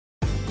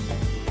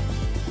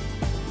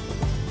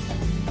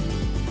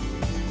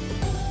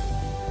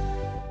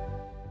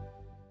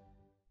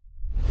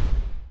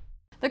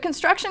The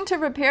construction to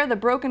repair the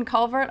broken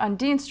culvert on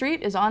Dean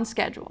Street is on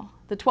schedule.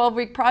 The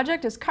 12-week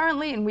project is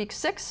currently in week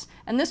 6,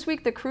 and this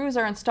week the crews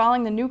are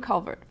installing the new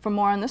culvert. For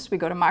more on this, we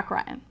go to Mark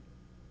Ryan.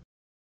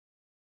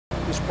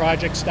 This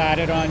project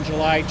started on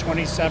July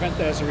 27th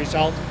as a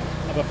result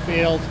of a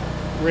failed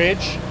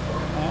bridge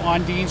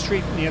on Dean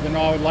Street near the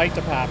Norwood Light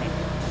Department.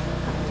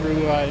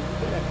 Through a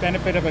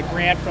benefit of a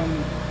grant from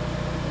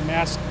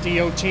Mass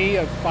DOT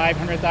of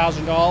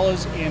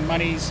 $500,000 in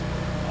monies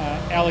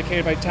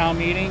allocated by town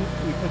meeting,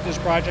 we put this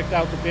project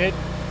out to bid.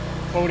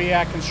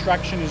 Kodiak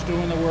Construction is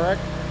doing the work.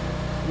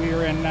 We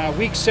are in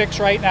week 6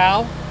 right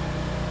now.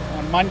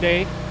 On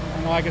Monday,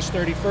 on August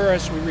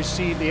 31st, we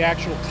received the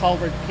actual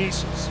culvert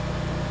pieces.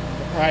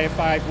 The prior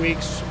 5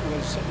 weeks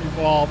was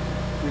involved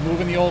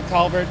removing the old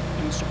culvert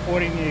and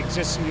supporting the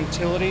existing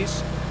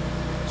utilities.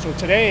 So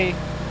today,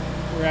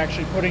 we're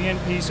actually putting in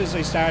pieces.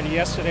 They started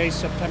yesterday,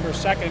 September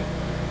 2nd.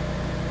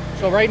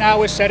 So right now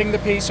we're setting the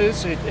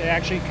pieces. It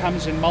actually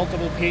comes in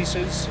multiple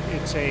pieces.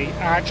 It's a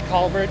arch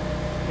culvert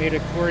made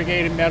of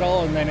corrugated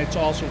metal, and then it's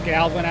also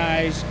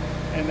galvanized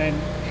and then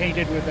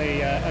painted with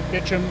a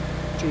bitumen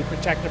to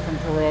protect it from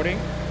corroding.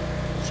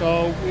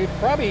 So we're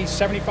probably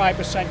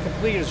 75%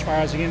 complete as far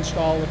as the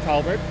install of the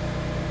culvert.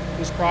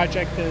 This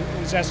project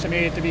is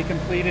estimated to be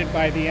completed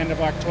by the end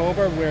of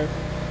October. We're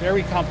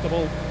very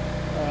comfortable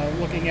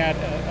looking at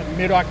a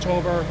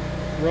mid-October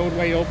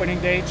roadway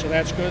opening date, so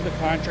that's good. The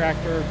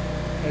contractor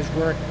has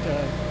worked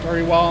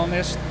very well on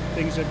this.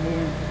 Things have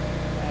moved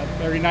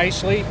very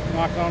nicely,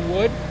 knock on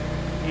wood,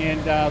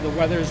 and the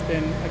weather's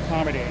been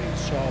accommodating.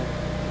 So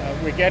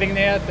we're getting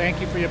there.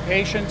 Thank you for your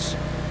patience.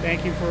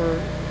 Thank you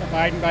for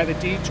abiding by the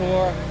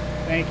detour.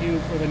 Thank you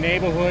for the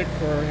neighborhood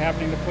for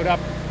having to put up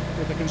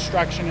with the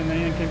construction and the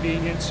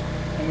inconvenience.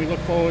 And we look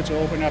forward to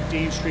opening up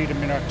Dean Street in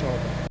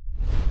mid-October.